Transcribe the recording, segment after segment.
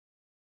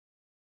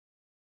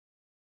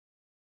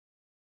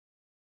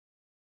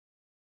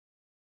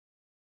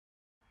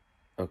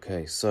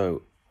Okay,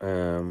 so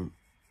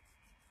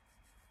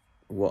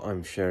what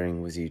I'm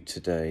sharing with you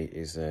today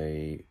is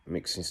a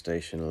mixing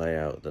station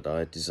layout that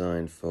I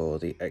designed for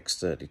the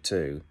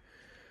X32,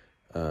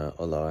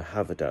 although I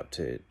have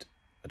adapted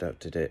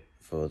it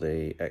for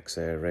the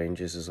XAir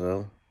ranges as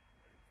well.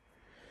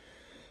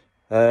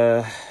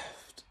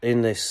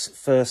 In this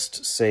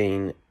first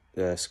scene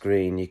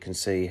screen, you can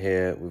see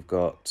here we've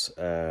got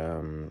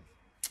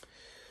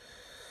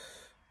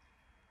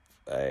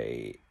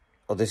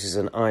this is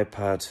an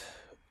iPad,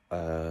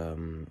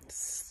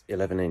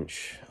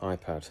 11-inch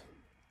iPad.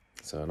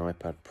 So an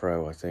iPad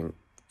Pro, I think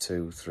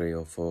 2, 3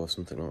 or 4,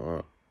 something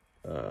like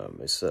that.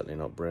 It's certainly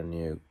not brand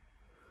new.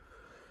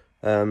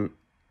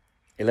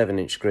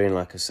 11-inch screen,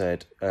 like I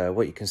said.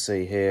 What you can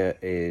see here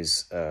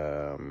is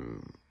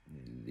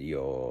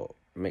your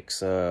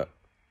mixer.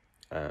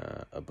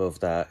 Above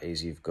that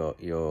is you've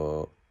got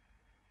your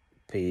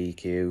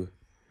PEQ.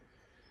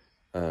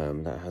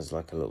 That has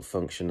like a little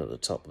function at the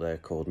top there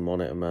called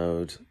monitor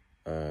mode,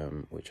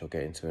 which I'll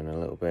get into in a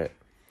little bit.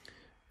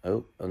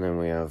 Oh, and then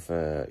we have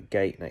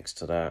gate next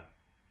to that,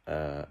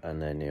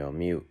 and then your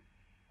mute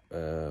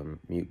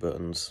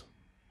buttons.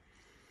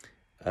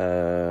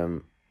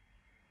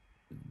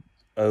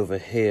 Over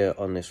here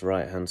on this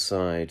right hand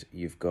side,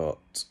 you've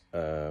got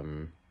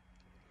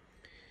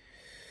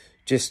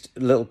just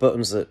little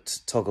buttons that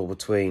toggle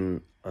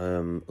between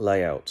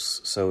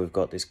layouts. So we've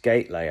got this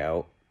gate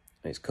layout,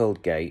 it's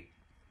called gate,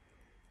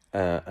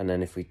 and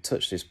then if we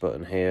touch this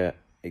button here,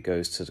 it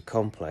goes to the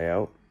comp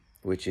layout,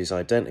 which is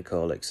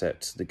identical,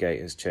 except the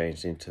gate has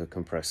changed into a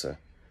compressor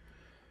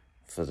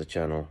for the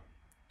channel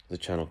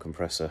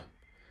compressor.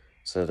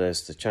 So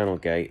there's the channel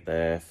gate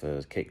there for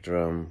the kick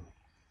drum,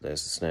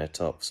 there's the snare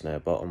top, snare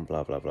bottom,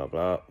 blah, blah, blah,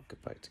 blah. Go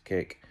back to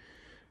kick.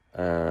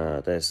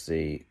 There's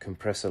the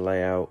compressor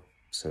layout.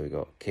 So we've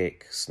got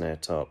kick, snare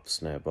top,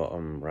 snare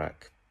bottom,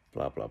 rack,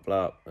 blah, blah,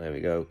 blah. There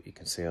we go. You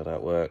can see how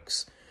that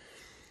works.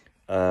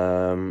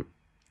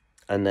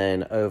 And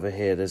then over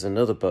here, there's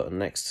another button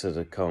next to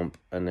the comp,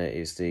 and it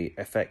is the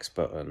FX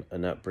button,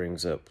 and that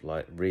brings up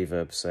like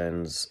reverb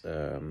sends,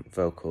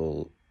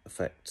 vocal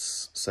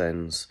effects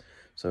sends.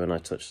 So when I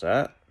touch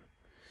that,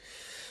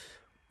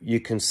 you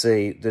can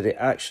see that it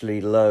actually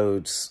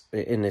loads,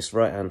 in this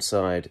right-hand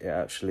side, it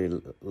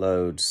actually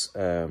loads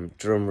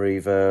drum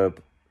reverb,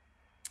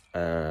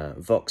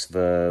 Vox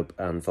verb,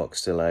 and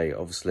Vox delay.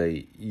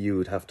 Obviously, you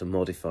would have to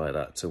modify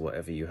that to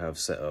whatever you have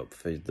set up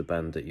for the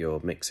band that you're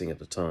mixing at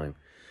the time.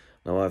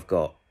 Now I've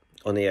got,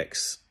 on the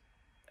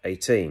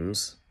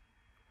X18s,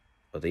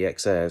 or the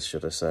XAirs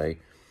should I say,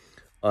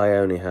 I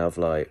only have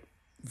like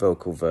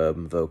vocal verb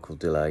and vocal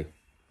delay.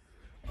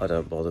 I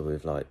don't bother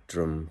with like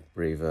drum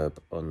reverb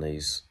on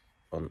these,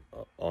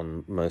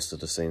 on most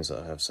of the scenes that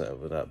I have set up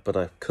with that, but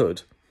I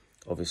could,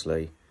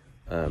 obviously.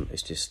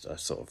 It's just I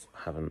sort of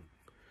haven't.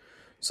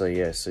 So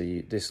yeah, so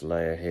this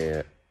layer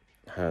here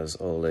has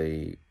all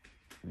the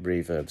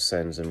reverb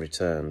sends and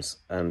returns,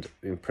 and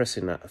in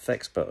pressing that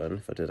effects button,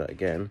 if I do that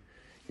again,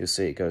 you'll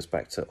see it goes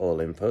back to all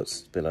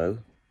inputs below.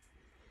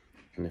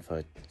 And if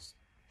I,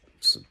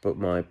 but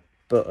my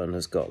button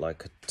has got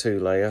like a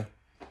 2-layer.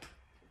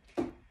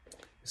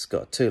 It's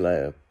got a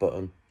 2-layer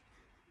button.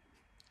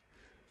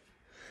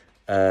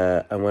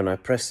 And when I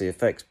press the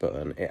effects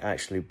button, it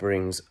actually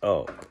brings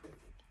up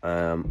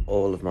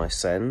all of my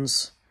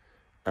sends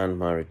and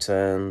my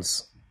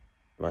returns,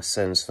 my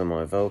sends for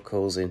my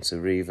vocals into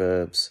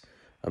reverbs,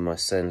 and my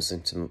sends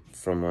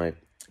from my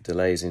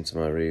delays into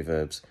my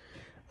reverbs.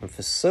 And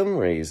for some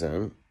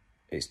reason,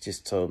 it's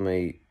just told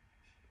me,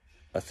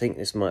 I think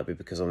this might be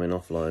because I'm in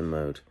offline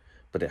mode,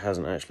 but it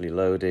hasn't actually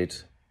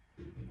loaded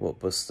what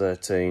bus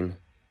 13,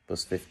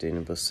 bus 15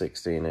 and bus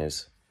 16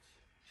 is.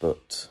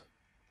 But,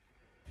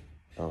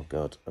 oh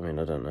God, I mean,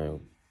 I don't know.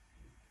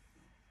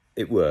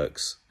 It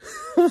works,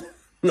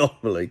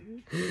 normally,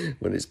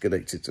 when it's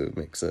connected to a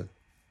mixer.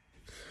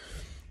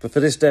 But for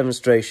this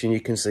demonstration, you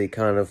can see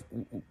kind of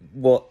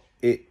what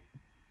it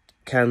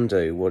can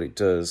do, what it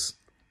does.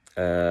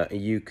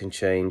 You can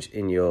change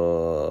in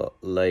your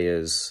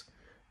layers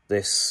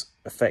this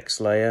effects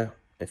layer.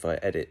 If I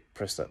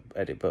press that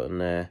edit button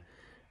there,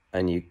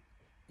 and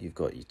you've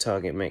got your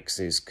target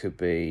mixes, could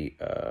be,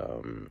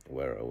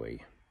 where are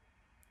we?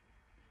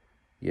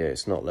 Yeah,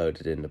 it's not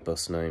loaded in the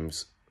bus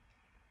names.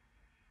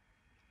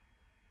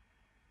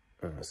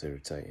 Oh, that's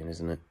irritating,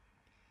 isn't it?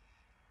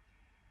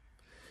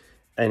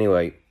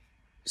 Anyway,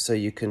 so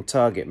you can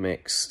target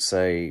mix,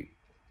 say,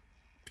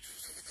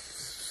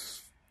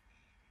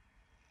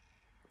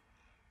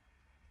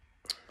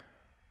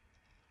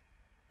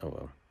 oh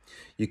well,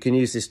 you can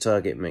use this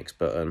target mix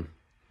button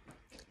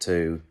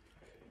to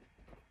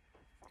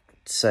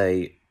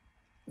say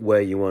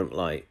where you want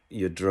like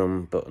your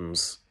drum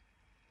buttons,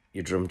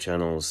 your drum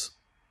channels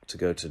to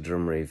go to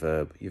drum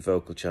reverb, your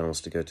vocal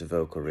channels to go to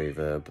vocal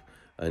reverb,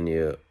 and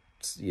your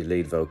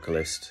lead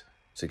vocalist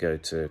to go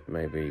to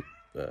maybe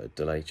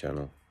delay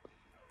channel.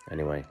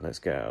 Anyway, let's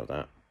get out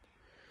of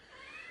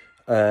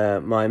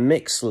that. My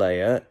mix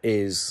layer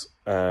is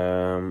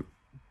a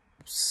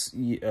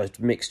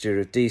mixture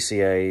of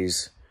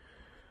DCAs,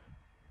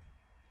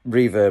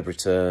 reverb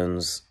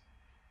returns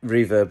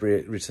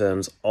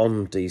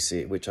on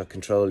DC, which I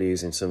control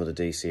using some of the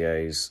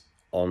DCAs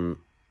on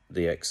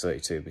the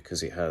X32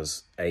 because it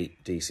has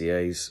 8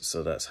 DCAs,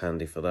 so that's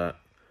handy for that.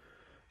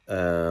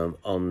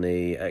 On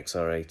the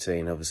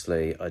XR18,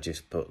 obviously, I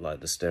just put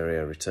like the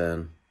stereo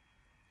return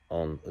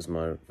on as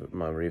my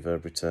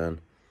reverb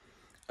return.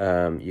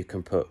 You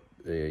can put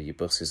your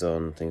buses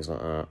on, things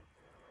like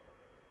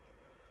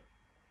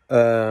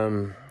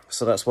that.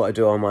 So that's what I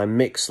do on my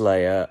mix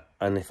layer,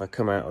 and if I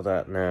come out of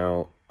that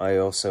now, I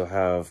also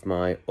have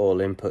my all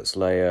inputs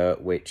layer,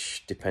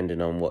 which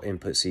depending on what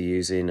inputs you're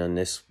using in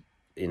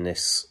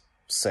this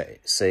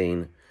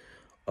scene,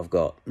 I've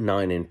got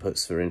 9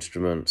 inputs for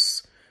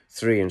instruments,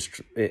 3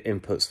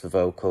 inputs for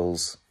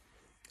vocals,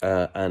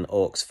 and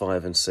aux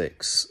 5 and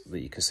 6 that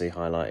you can see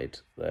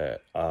highlighted there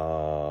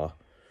are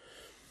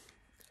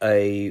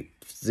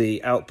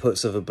the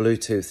outputs of a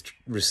Bluetooth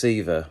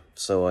receiver,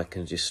 so I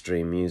can just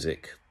stream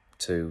music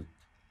to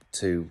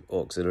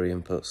auxiliary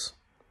inputs.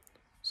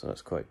 So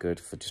that's quite good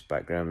for just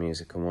background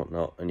music and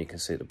whatnot. And you can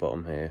see at the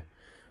bottom here,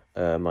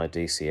 my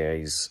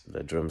DCAs,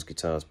 the drums,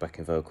 guitars,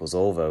 backing vocals,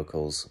 all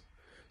vocals.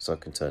 So I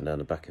can turn down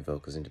the backing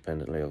vocals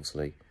independently,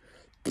 obviously.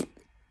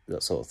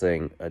 That sort of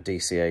thing. A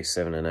DCA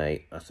 7 and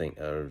 8, I think,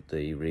 are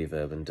the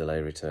reverb and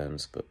delay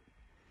returns. But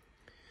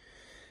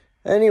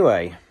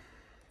anyway,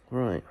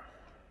 right.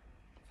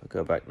 I'll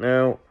go back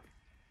now.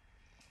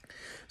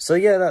 So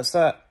yeah, that's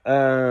that.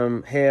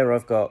 Here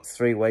I've got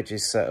 3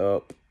 wedges set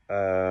up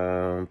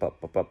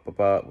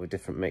with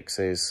different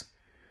mixes.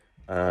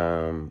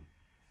 Yeah,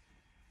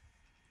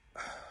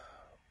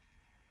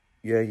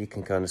 you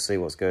can kind of see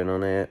what's going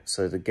on here.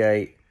 So the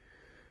gate,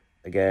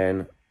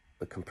 again,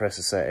 the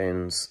compressor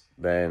settings,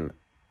 then,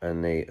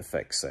 and the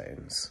effects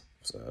settings.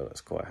 So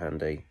that's quite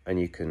handy. And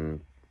you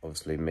can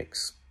obviously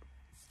mix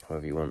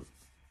however you want.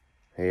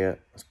 Here,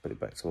 let's put it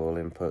back to all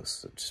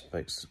inputs. That just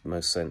makes the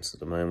most sense at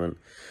the moment.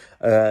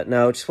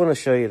 Now, I just want to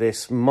show you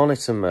this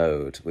monitor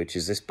mode, which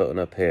is this button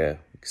up here.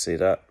 You can see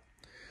that.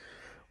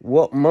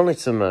 What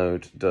monitor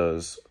mode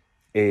does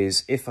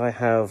is if I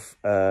have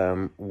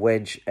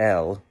wedge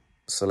L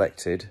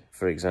selected,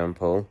 for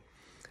example,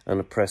 and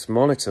I press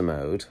monitor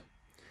mode,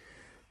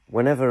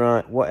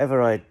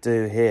 whatever I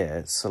do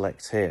here,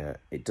 select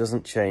here, it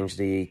doesn't change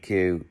the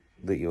EQ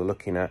that you're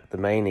looking at, the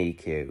main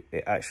EQ.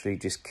 It actually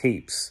just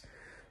keeps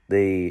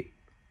the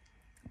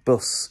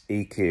bus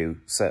EQ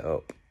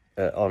setup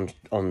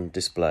on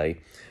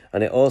display,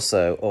 and it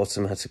also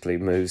automatically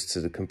moves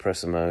to the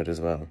compressor mode as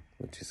well,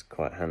 which is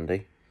quite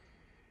handy.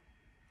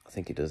 I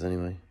think it does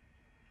anyway.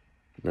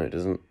 No, it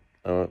doesn't.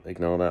 Oh,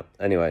 ignore that.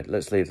 Anyway,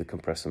 let's leave the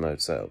compressor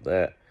mode set up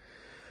there.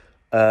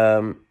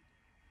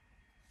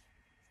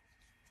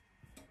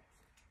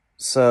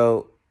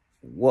 So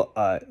what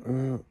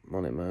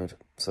monitor mode,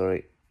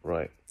 sorry,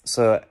 right.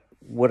 So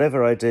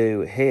whatever I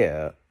do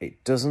here,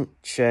 it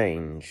doesn't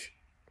change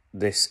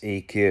this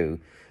EQ,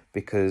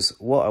 because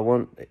what I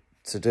want it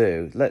to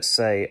do, let's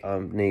say I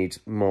need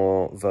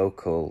more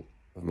vocal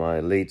of my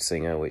lead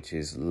singer, which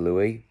is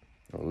Louis,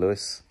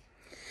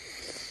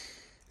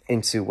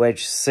 into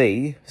wedge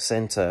C,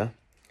 center.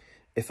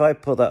 If I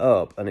put that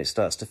up and it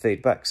starts to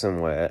feed back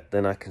somewhere,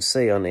 then I can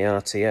see on the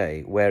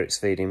RTA where it's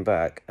feeding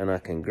back, and I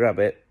can grab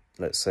it.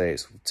 Let's say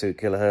it's 2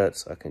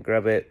 kilohertz, I can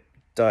grab it,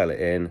 dial it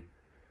in,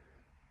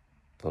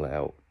 pull it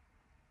out.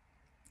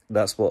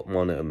 That's what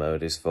monitor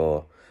mode is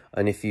for.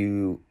 And if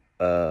you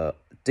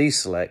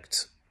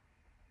deselect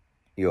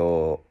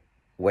your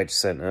wedge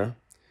center,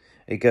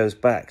 it goes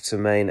back to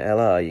main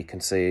LR. You can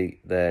see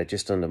there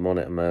just under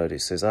monitor mode,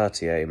 it says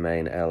RTA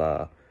main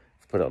LR.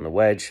 If I put it on the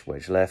wedge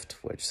left,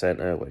 wedge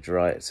center, wedge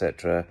right,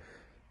 etc.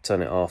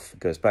 Turn it off, it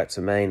goes back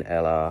to main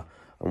LR.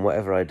 And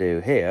whatever I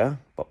do here,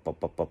 bop, bop,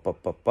 bop, bop,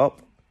 bop, bop,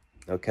 bop,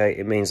 okay,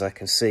 it means I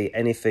can see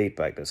any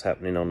feedback that's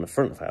happening on the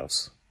front of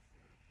house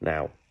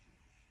now.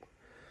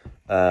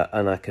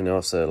 And I can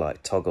also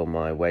like toggle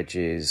my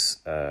wedges,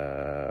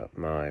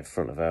 my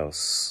front of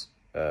house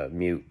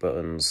mute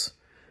buttons,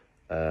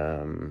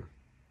 turn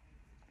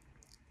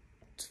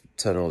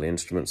all the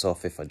instruments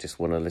off if I just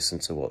want to listen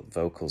to what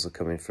vocals are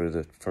coming through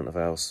the front of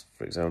house,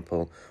 for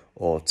example,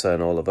 or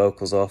turn all the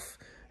vocals off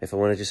if I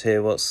want to just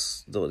hear what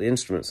the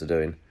instruments are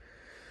doing.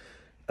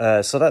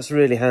 So that's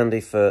really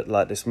handy for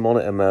like this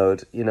monitor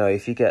mode. You know,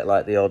 if you get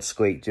like the odd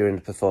squeak during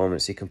the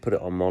performance, you can put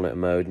it on monitor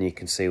mode and you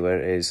can see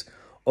where it is.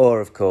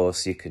 Or of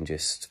course you can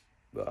just,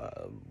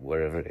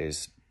 wherever it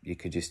is, you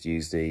could just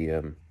use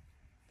the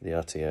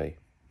RTA.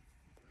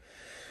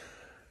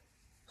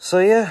 So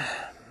yeah,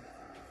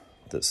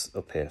 that's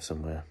up here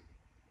somewhere,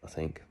 I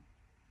think.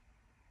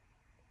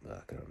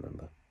 I can't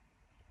remember.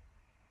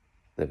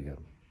 There we go.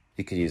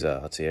 You could use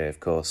that RTA,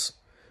 of course,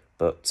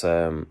 but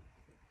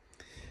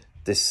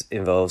this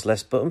involves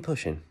less button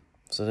pushing.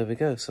 So there we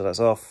go. So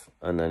that's off,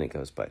 and then it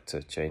goes back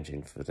to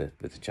changing with the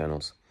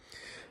channels.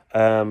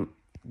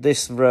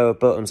 This row of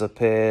buttons up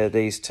here,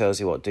 these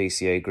tells you what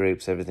DCA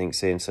groups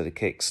everything's in. So the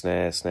kick,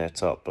 snare, snare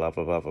top, blah,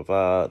 blah, blah, blah,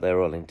 blah.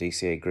 They're all in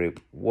DCA group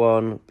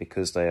 1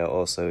 because they are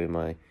also in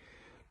my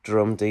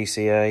drum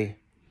DCA.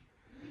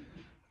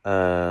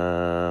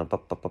 Come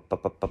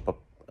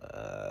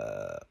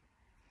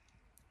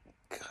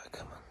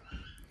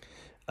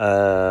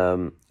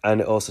on. And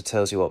it also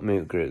tells you what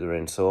mute group they're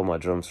in. So all my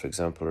drums, for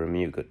example, are in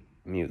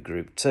mute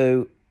group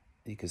 2.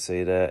 You can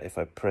see there. If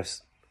I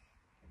press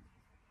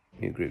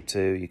mute group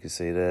 2, you can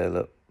see there,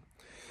 look.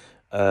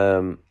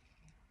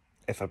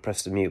 If I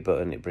press the mute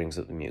button, it brings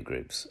up the mute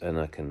groups, and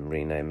I can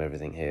rename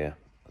everything here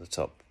at the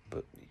top,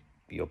 but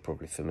you're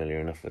probably familiar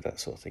enough with that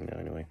sort of thing now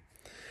anyway.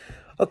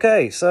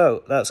 Okay,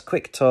 so that's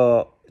quick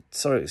tour.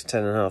 Sorry it's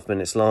 10.5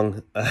 minutes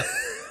long.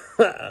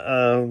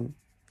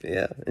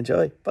 Yeah,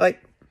 enjoy. Bye.